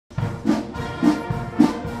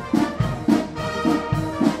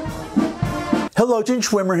Hello, Jen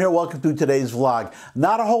Schwimmer here. Welcome to today's vlog.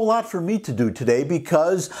 Not a whole lot for me to do today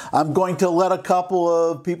because I'm going to let a couple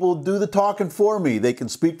of people do the talking for me. They can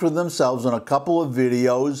speak for themselves in a couple of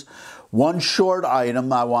videos. One short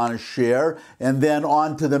item I want to share, and then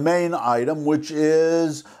on to the main item, which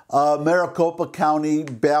is a Maricopa County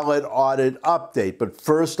ballot audit update. But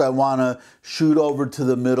first, I want to shoot over to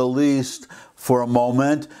the Middle East for a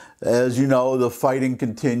moment. As you know, the fighting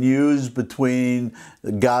continues between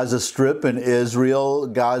the Gaza Strip and Israel,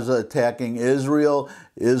 Gaza attacking Israel,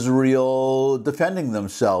 Israel defending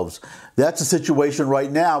themselves. That's the situation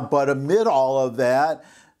right now, but amid all of that,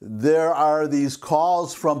 there are these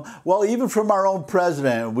calls from, well, even from our own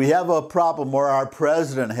president. We have a problem, or our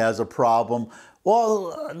president has a problem.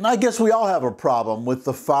 Well, I guess we all have a problem with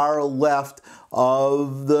the far left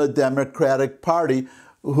of the Democratic Party,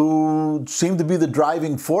 who seem to be the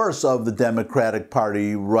driving force of the Democratic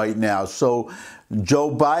Party right now. So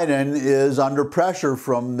Joe Biden is under pressure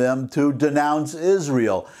from them to denounce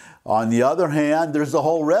Israel. On the other hand, there's the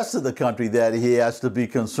whole rest of the country that he has to be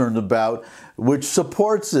concerned about, which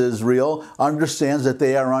supports Israel, understands that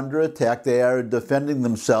they are under attack, they are defending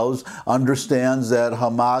themselves, understands that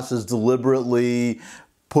Hamas is deliberately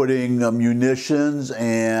putting munitions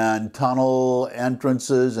and tunnel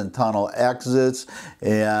entrances and tunnel exits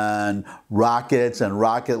and rockets and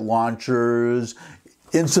rocket launchers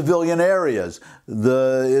in civilian areas.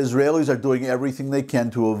 The Israelis are doing everything they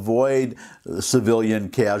can to avoid civilian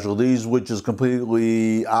casualties, which is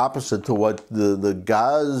completely opposite to what the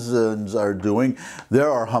Gazans are doing. There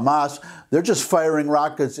are Hamas. They're just firing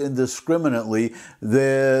rockets indiscriminately.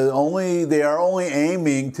 They are only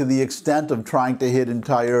aiming to the extent of trying to hit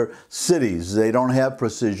entire cities. They don't have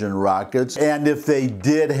precision rockets. And if they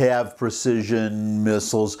did have precision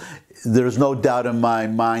missiles, there's no doubt in my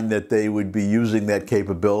mind that they would be using that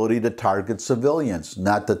capability to target civilians,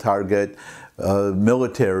 not to target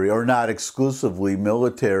military, or not exclusively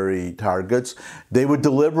military targets. They would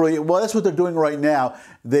deliberately, well, that's what they're doing right now.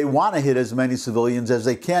 They want to hit as many civilians as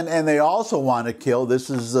they can, and they also want to kill, this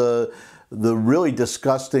is the really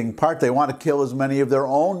disgusting part, they want to kill as many of their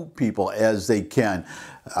own people as they can.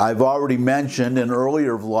 I've already mentioned in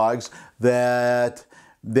earlier vlogs that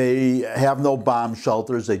they have no bomb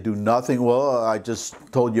shelters. They do nothing. Well, I just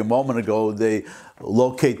told you a moment ago, they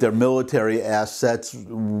locate their military assets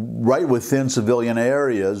right within civilian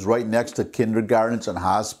areas, right next to kindergartens and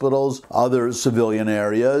hospitals, other civilian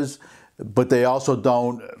areas. But they also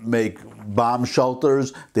don't make bomb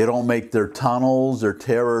shelters. They don't make their tunnels, their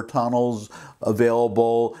terror tunnels,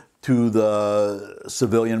 available to the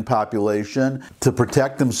civilian population to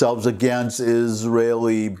protect themselves against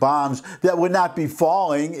Israeli bombs that would not be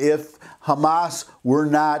falling if Hamas were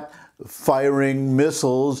not firing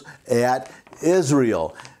missiles at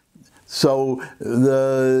Israel. So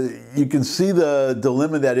you can see the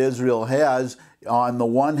dilemma that Israel has, on the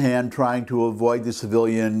one hand trying to avoid the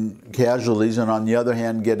civilian casualties, and on the other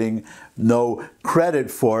hand getting no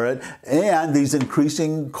credit for it, and these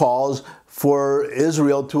increasing calls for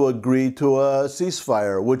Israel to agree to a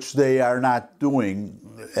ceasefire, which they are not doing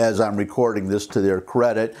as I'm recording this, to their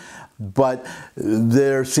credit. But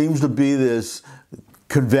there seems to be this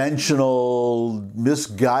conventional,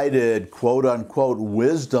 misguided, quote-unquote,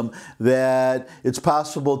 wisdom that it's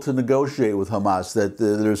possible to negotiate with Hamas, that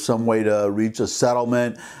there's some way to reach a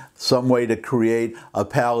settlement, some way to create a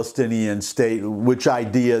Palestinian state, which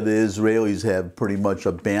idea the Israelis have pretty much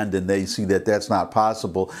abandoned. They see that that's not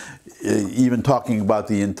possible, even talking about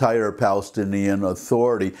the entire Palestinian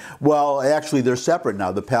Authority. Well, actually, they're separate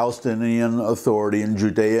now. The Palestinian Authority in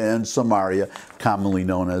Judea and Samaria, commonly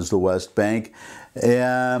known as the West Bank,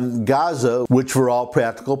 and Gaza, which for all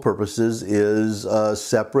practical purposes is a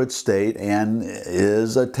separate state and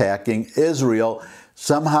is attacking Israel.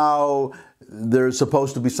 Somehow there's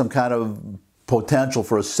supposed to be some kind of potential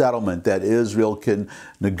for a settlement, that Israel can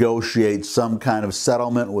negotiate some kind of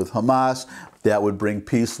settlement with Hamas that would bring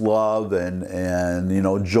peace, love, and you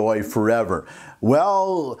know, joy forever.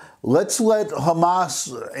 Well, let's let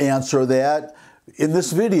Hamas answer that in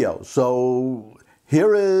this video. So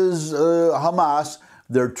here is Hamas,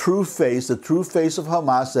 their true face, the true face of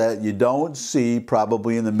Hamas that you don't see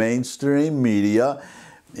probably in the mainstream media.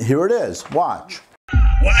 Here it is. Watch.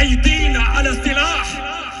 وأيدينا على السلاح،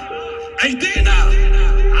 أيدينا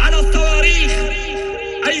على الصواريخ،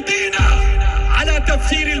 أيدينا على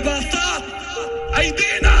تفجير الباصات،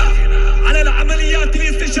 أيدينا على العمليات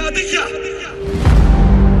الاستشهادية.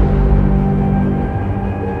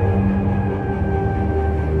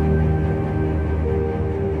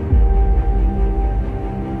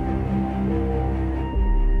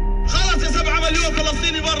 خلص يا 7 مليون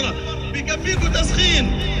فلسطيني برا، بكفيكوا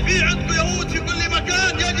تسخين. في عندكم يهود في كل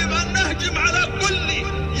مكان، يجب أن نهجم على كل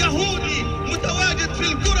يهودي متواجد في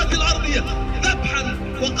الكرة الأرضية ذبحا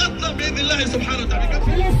وقتلا بإذن الله سبحانه وتعالى.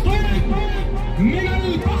 فلسطين من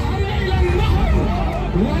البحر إلى النهر،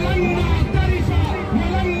 ولن نعترف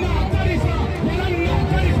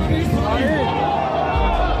بإسرائيل.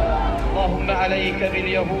 اللهم عليك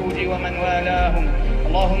باليهود ومن والاهم،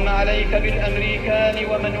 اللهم عليك بالأمريكان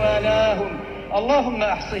ومن والاهم، اللهم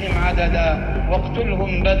احصهم عددا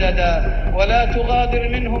واقتلهم بددا ولا تغادر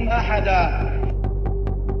منهم أحدا.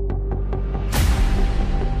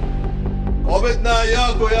 وبدنا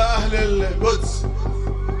اياكم يا اهل القدس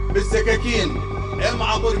بالسكاكين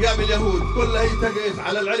امعطوا رقاب اليهود كلها يتقف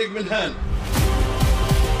على العرق من هان.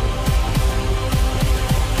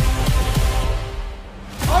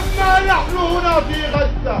 أما نحن هنا في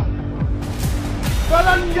غزة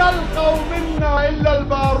فلن يلقوا منا إلا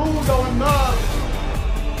البارود والنار،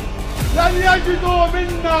 لن يجدوا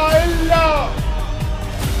منا إلا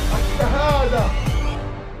الشهادة،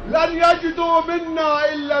 لن يجدوا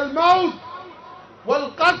منا إلا الموت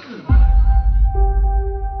والقتل.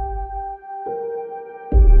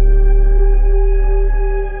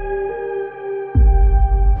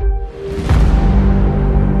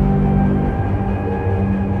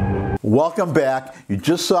 Welcome back. You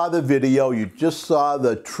just saw the video. You just saw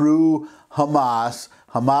the true Hamas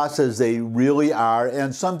as they really are.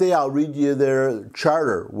 And someday I'll read you their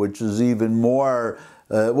charter, which is even more,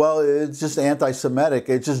 well, it's just anti-Semitic.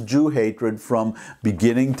 It's just Jew hatred from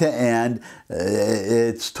beginning to end.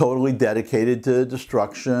 It's totally dedicated to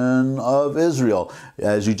destruction of Israel,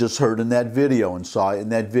 as you just heard in that video and saw in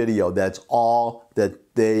that video. That's all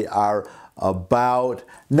that they are about.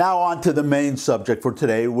 Now on to the main subject for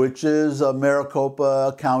today, which is a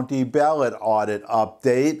Maricopa County ballot audit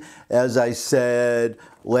update. As I said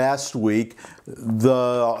last week,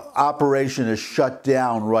 the operation is shut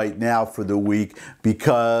down right now for the week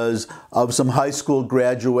because of some high school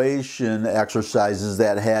graduation exercises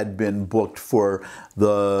that had been booked for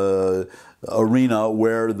the arena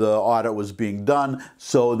where the audit was being done.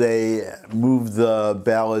 So they moved the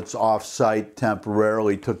ballots off-site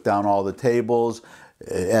temporarily, took down all the tables.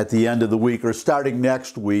 At the end of the week, or starting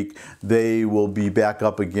next week, they will be back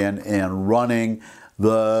up again and running.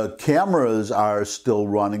 The cameras are still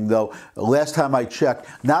running, though. Last time I checked,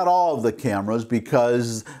 not all of the cameras,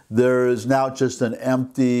 because there is now just an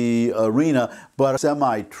empty arena, but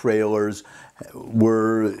semi-trailers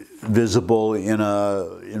were visible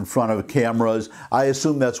in front of cameras. I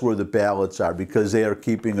assume that's where the ballots are, because they are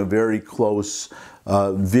keeping a very close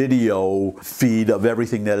video feed of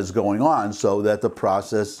everything that is going on, so that the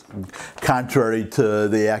process, contrary to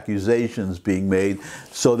the accusations being made,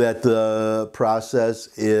 so that the process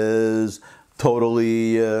is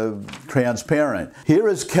totally transparent. Here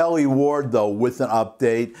is Kelly Ward, though, with an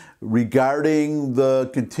update regarding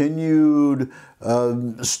the continued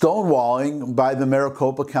stonewalling by the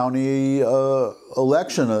Maricopa County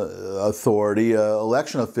election authority,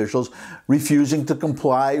 election officials, refusing to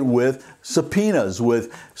comply with subpoenas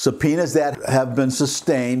that have been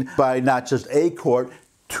sustained by not just a court,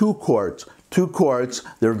 two courts.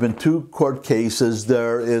 There have been two court cases.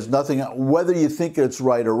 There is nothing, whether you think it's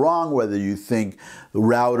right or wrong, whether you think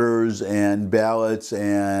routers and ballots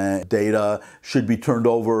and data should be turned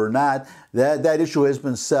over or not, that issue has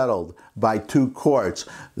been settled by two courts.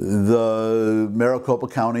 The Maricopa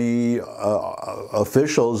County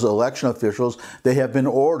officials, election officials, they have been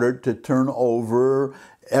ordered to turn over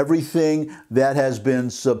everything that has been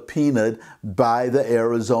subpoenaed by the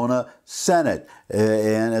Arizona Senate.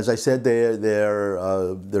 And as I said, they're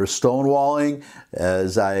stonewalling.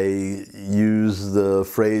 As I used the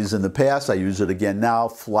phrase in the past, I use it again now,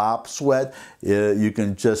 flop sweat. You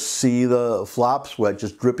can just see the flop sweat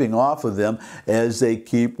just dripping off of them as they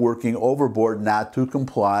keep working overboard not to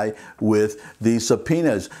comply with these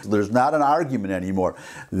subpoenas. There's not an argument anymore.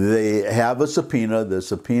 They have a subpoena. The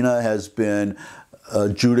subpoena has been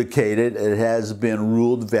adjudicated. It has been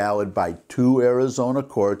ruled valid by two Arizona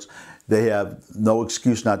courts. They have no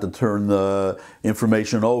excuse not to turn the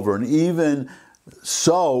information over. And even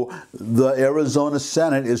so, the Arizona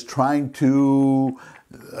Senate is trying to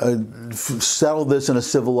settle this in a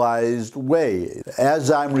civilized way. As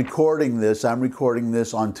I'm recording this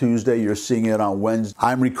on Tuesday. You're seeing it on Wednesday.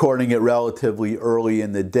 I'm recording it relatively early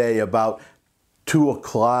in the day, about 2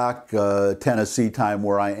 o'clock Tennessee time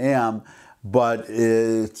where I am. But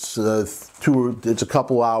it's a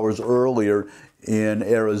couple hours earlier in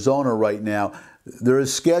Arizona right now. There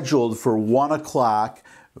is scheduled for 1 o'clock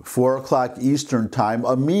 4 o'clock Eastern time,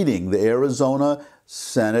 a meeting. The Arizona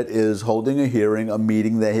Senate is holding a hearing, a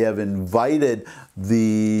meeting. They have invited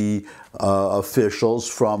the officials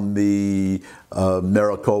from the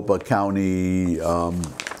Maricopa County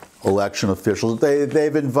election officials.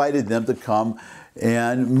 They've invited them to come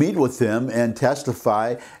and meet with them and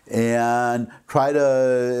testify and try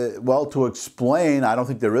to, well, to explain, I don't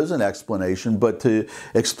think there is an explanation, but to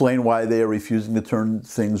explain why they are refusing to turn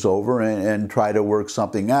things over and try to work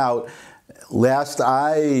something out. Last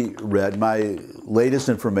I read, my latest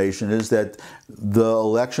information is that the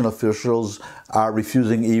election officials are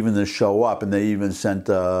refusing even to show up, and they even sent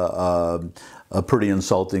a pretty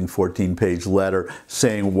insulting 14-page letter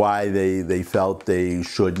saying why they felt they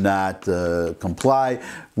should not comply,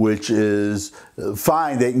 which is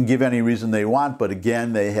fine. They can give any reason they want, but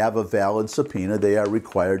again, they have a valid subpoena. They are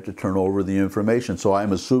required to turn over the information. So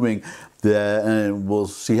I'm assuming that, and we'll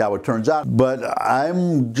see how it turns out. But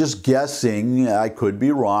I'm just guessing, I could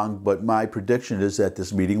be wrong, but my prediction is that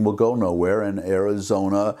this meeting will go nowhere, and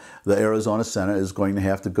the Arizona Senate is going to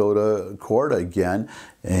have to go to court again,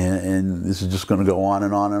 and this is just going to go on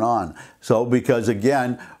and on and on. So, because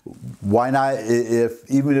again, why not,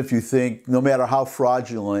 even if you think, no matter how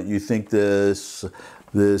fraudulent you think this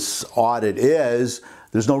audit is,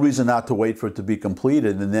 there's no reason not to wait for it to be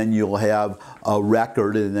completed, and then you'll have a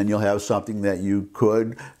record, and then you'll have something that you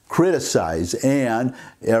could criticize. And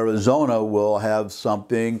Arizona will have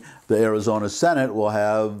something, the Arizona Senate will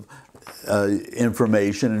have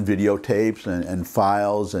information and videotapes and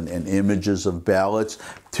files and images of ballots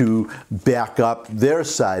to back up their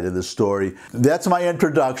side of the story. That's my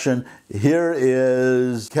introduction. Here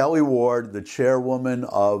is Kelly Ward, the chairwoman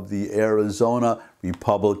of the Arizona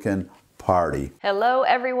Republican Party. Hello,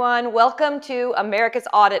 everyone. Welcome to America's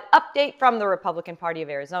Audit Update from the Republican Party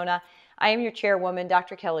of Arizona. I am your chairwoman,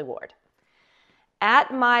 Dr. Kelly Ward.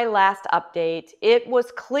 At my last update, it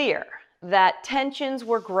was clear that tensions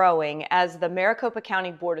were growing as the Maricopa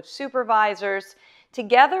County Board of Supervisors,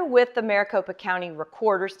 together with the Maricopa County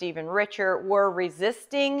Recorder, Stephen Richer, were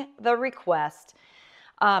resisting the request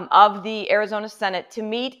of the Arizona Senate to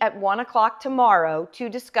meet at 1 o'clock tomorrow to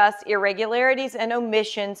discuss irregularities and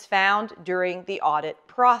omissions found during the audit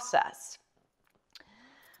process.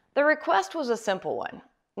 The request was a simple one.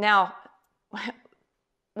 Now,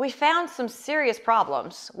 we found some serious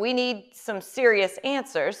problems. We need some serious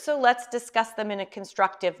answers, so let's discuss them in a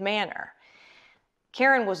constructive manner.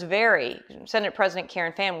 Senate President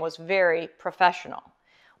Karen Fann was very professional.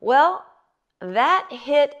 Well, that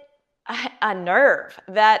hit a nerve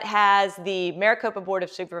that has the Maricopa Board of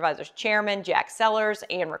Supervisors Chairman Jack Sellers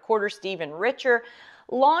and Recorder Stephen Richer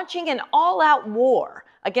launching an all-out war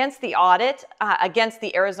against the audit, against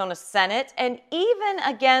the Arizona Senate, and even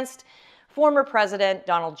against former President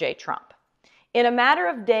Donald J. Trump. In a matter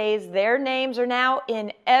of days, their names are now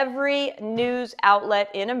in every news outlet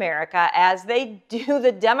in America as they do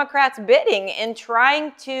the Democrats' bidding in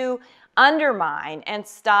trying to undermine and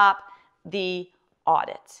stop the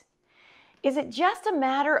audit. Is it just a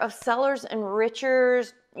matter of Sellers and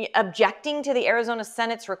Richards objecting to the Arizona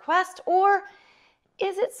Senate's request, or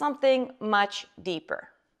is it something much deeper?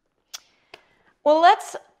 Well,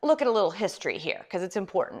 let's look at a little history here because it's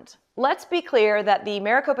important. Let's be clear that the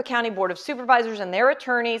Maricopa County Board of Supervisors and their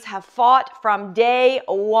attorneys have fought from day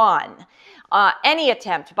one any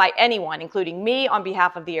attempt by anyone, including me on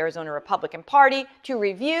behalf of the Arizona Republican Party, to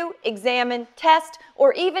review, examine, test,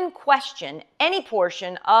 or even question any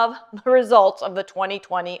portion of the results of the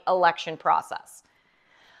 2020 election process.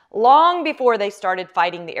 Long before they started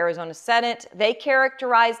fighting the Arizona Senate, they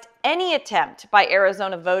characterized any attempt by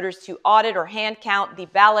Arizona voters to audit or hand count the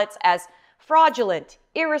ballots as fraudulent,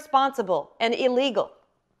 irresponsible, and illegal.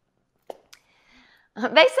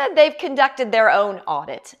 They said they've conducted their own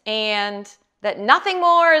audit and that nothing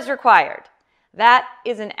more is required. That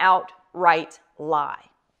is an outright lie.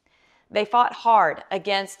 They fought hard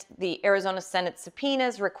against the Arizona Senate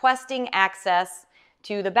subpoenas requesting access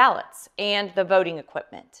to the ballots and the voting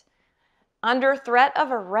equipment. Under threat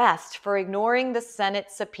of arrest for ignoring the Senate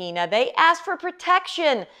subpoena, they asked for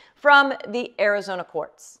protection from the Arizona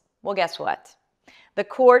courts. Well, guess what? The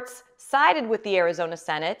courts sided with the Arizona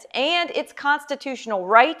Senate and its constitutional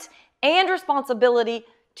right and responsibility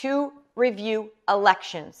to review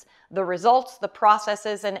elections, the results, the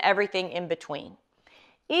processes, and everything in between.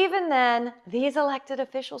 Even then, these elected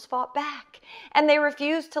officials fought back, and they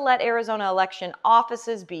refused to let Arizona election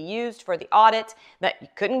offices be used for the audit, that you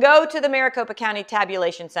couldn't go to the Maricopa County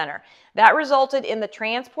Tabulation Center. That resulted in the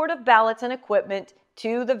transport of ballots and equipment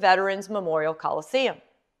to the Veterans Memorial Coliseum.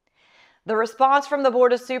 The response from the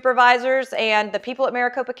Board of Supervisors and the people at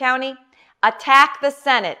Maricopa County, attack the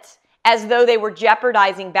Senate as though they were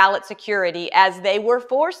jeopardizing ballot security as they were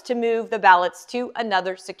forced to move the ballots to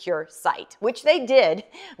another secure site, which they did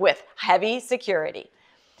with heavy security.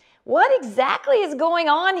 What exactly is going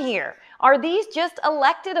on here? Are these just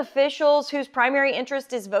elected officials whose primary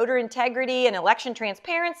interest is voter integrity and election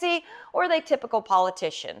transparency, or are they typical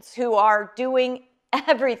politicians who are doing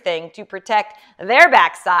everything to protect their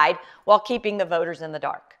backside while keeping the voters in the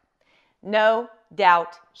dark? No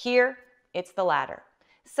doubt here, it's the latter.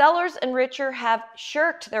 Sellers and Richer have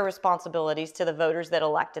shirked their responsibilities to the voters that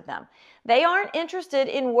elected them. They aren't interested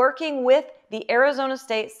in working with the Arizona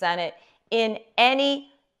State Senate in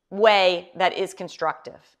any way that is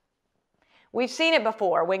constructive. We've seen it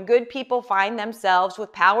before when good people find themselves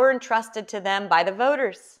with power entrusted to them by the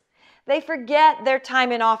voters. They forget their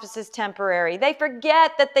time in office is temporary. They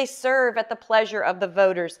forget that they serve at the pleasure of the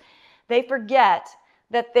voters. They forget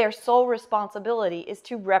that their sole responsibility is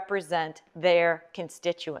to represent their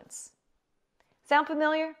constituents. Sound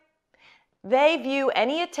familiar? They view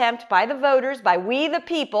any attempt by the voters, by we the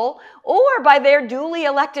people, or by their duly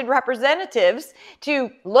elected representatives to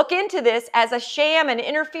look into this as a sham and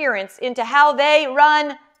interference into how they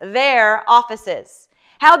run their offices.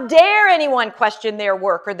 How dare anyone question their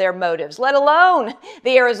work or their motives, let alone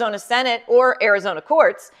the Arizona Senate or Arizona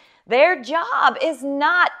courts? Their job is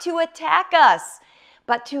not to attack us,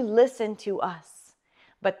 but to listen to us.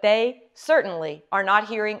 But they certainly are not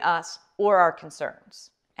hearing us or our concerns.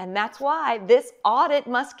 And that's why this audit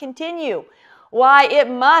must continue, why it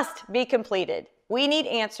must be completed. We need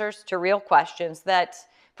answers to real questions that,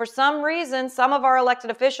 for some reason, some of our elected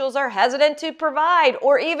officials are hesitant to provide,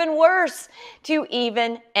 or even worse, to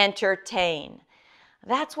even entertain.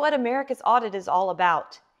 That's what America's audit is all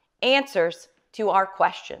about, answers to our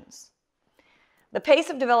questions. The pace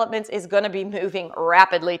of developments is going to be moving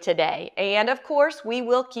rapidly today, and of course, we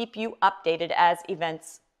will keep you updated as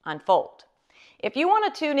events unfold. If you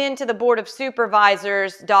want to tune in to the Board of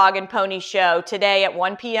Supervisors Dog and Pony Show today at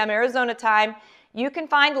 1 p.m. Arizona time, you can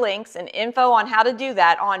find links and info on how to do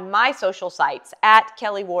that on my social sites at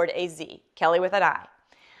Kelly Ward AZ, Kelly with an I.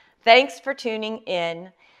 Thanks for tuning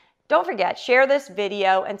in. Don't forget, share this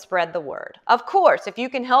video and spread the word. Of course, if you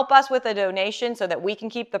can help us with a donation so that we can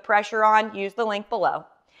keep the pressure on, use the link below.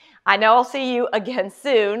 I know I'll see you again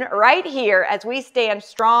soon, right here, as we stand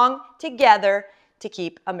strong together to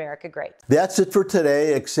keep America great. That's it for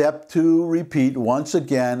today, except to repeat once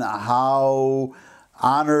again how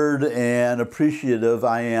honored and appreciative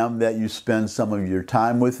I am that you spend some of your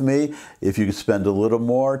time with me. If you could spend a little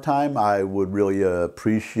more time, I would really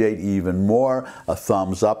appreciate even more. A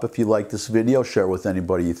thumbs up if you like this video. Share with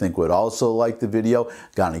anybody you think would also like the video.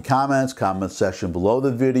 Got any comments? Comment section below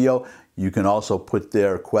the video. You can also put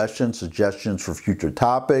there questions, suggestions for future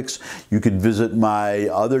topics. You can visit my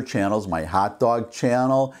other channels, my hot dog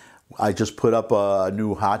channel. I just put up a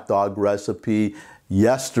new hot dog recipe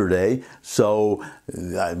yesterday, so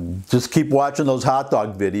just keep watching those hot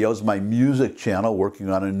dog videos. My music channel, working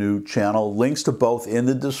on a new channel, links to both in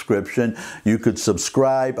the description. You could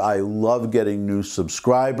subscribe. I love getting new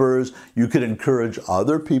subscribers. You could encourage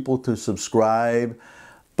other people to subscribe.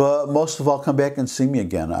 But most of all, come back and see me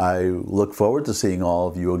again. I look forward to seeing all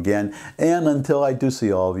of you again. And until I do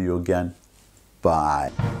see all of you again,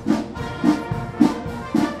 bye.